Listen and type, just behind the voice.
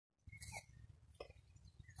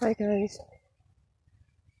Hi guys,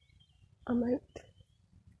 I'm out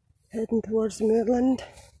heading towards the moorland,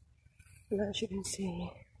 and as you can see,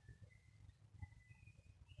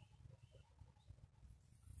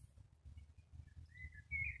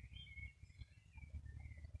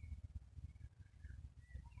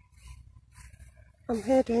 I'm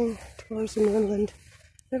heading towards the moorland.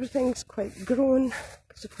 Everything's quite grown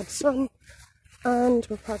because we've had sun and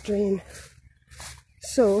we've had rain,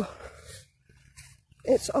 so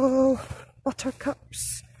it's all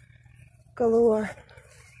buttercups galore,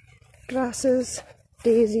 grasses,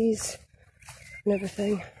 daisies and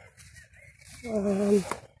everything.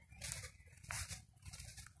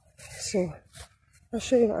 So I'll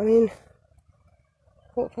show you what I mean,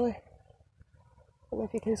 hopefully. I don't know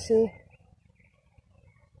if you can see.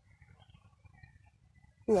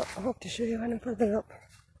 No, I'll have to show you when I'm further up.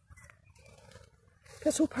 I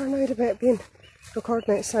get so paranoid about being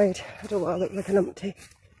recording outside, I don't want to look like an umpty.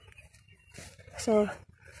 So I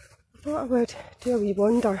thought I would do a wee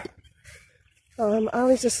wander.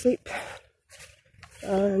 Ali's asleep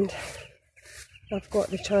and I've got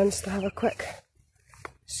the chance to have a quick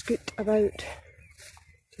scoot about,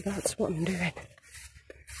 so that's what I'm doing.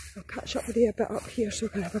 I'll catch up with you a bit up here so I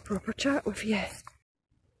can have a proper chat with you.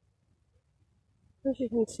 As you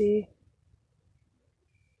can see,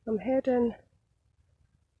 I'm heading,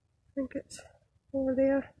 I think it's over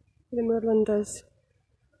there, where the moorland is.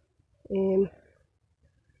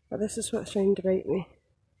 But this is what's round about me.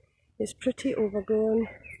 It's pretty overgrown,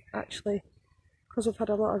 actually, because we've had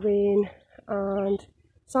a lot of rain and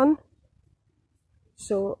sun.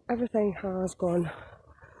 So everything has gone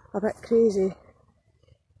a bit crazy.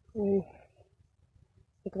 The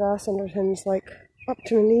grass and everything's like up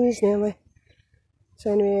to my knees nearly.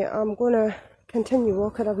 So anyway, I'm going to continue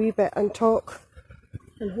walking a wee bit and talk,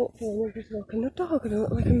 and hopefully nobody's walking their dog and I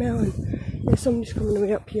look like a melon. Yeah, somebody's coming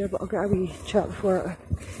way up here, but I'll get a wee chat before it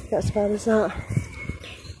gets as bad as that.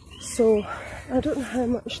 So I don't know how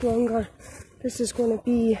much longer this is going to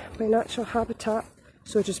be my natural habitat,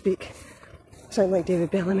 so to speak. I sound like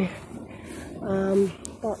David Bellamy.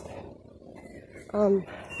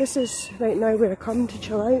 This is right now where I come to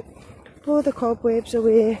chill out, blow the cobwebs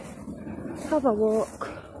away, have a walk,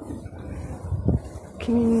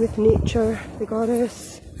 commune with nature, the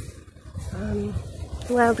goddess,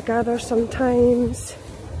 wild gather sometimes.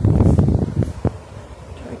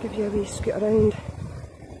 Try to give you a wee scoot around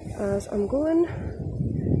as I'm going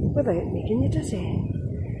without making you dizzy,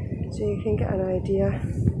 so you can get an idea.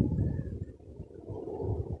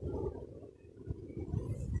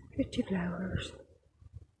 Pretty flowers.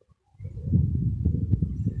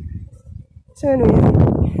 So anyway,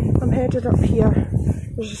 I'm headed up here.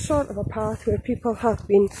 There's a sort of a path where people have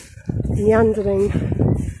been meandering,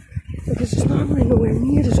 because it's normally nowhere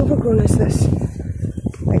near as overgrown as this,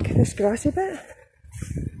 like this grassy bit.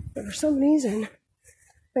 But for some reason,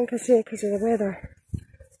 I think I say because of the weather,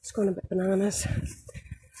 it's gone a bit bananas.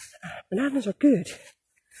 Bananas are good,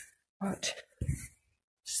 but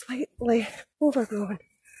slightly overgrown.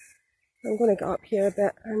 I'm going to get up here a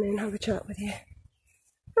bit and then have a chat with you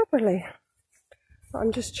properly. But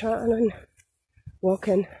I'm just chatting and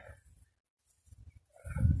walking.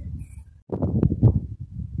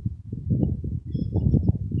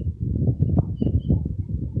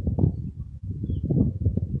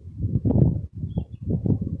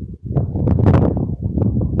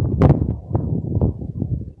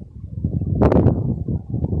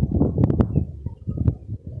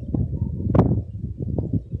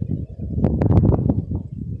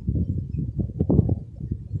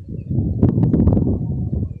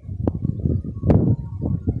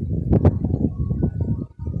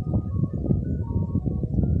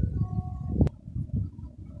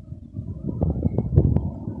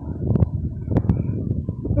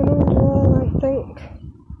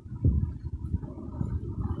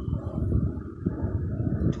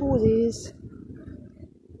 Toesies.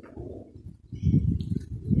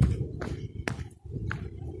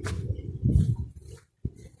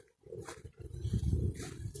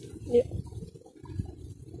 Yep.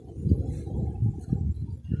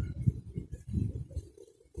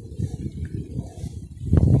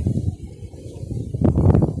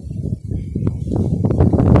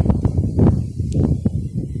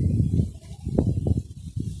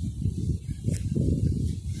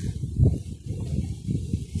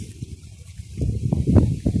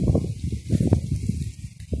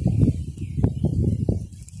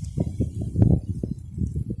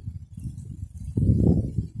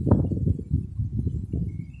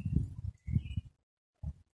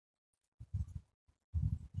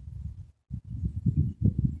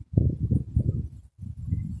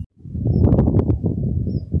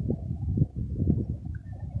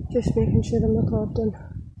 Just making sure I'm recording.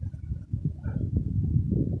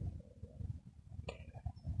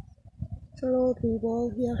 It's an old wee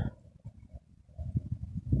wall here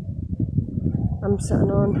I'm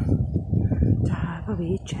sitting on to have a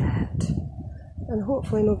wee chat. And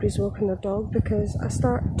hopefully nobody's walking their dog, because I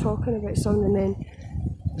start talking about something and then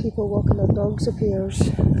people walking their dogs appears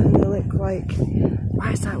and they look like,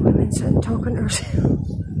 why is that woman sitting talking to herself?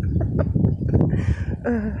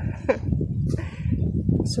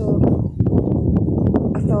 So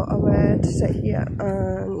I thought I would sit here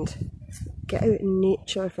and get out in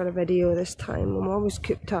nature for a video this time. I'm always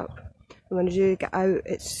cooped up. And when I do get out,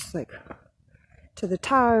 it's like to the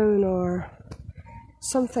town or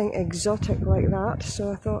something exotic like that.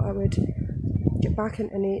 So I thought I would get back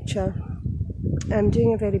into nature. I'm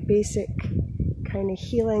doing a very basic kind of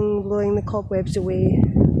healing, blowing the cobwebs away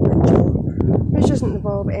ritual, which doesn't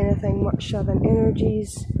involve anything much other than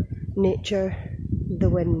energies, nature, the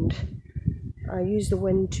wind. I use the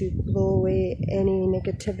wind to blow away any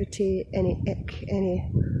negativity, any ick, any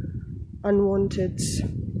unwanteds,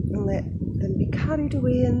 and let them be carried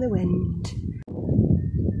away in the wind.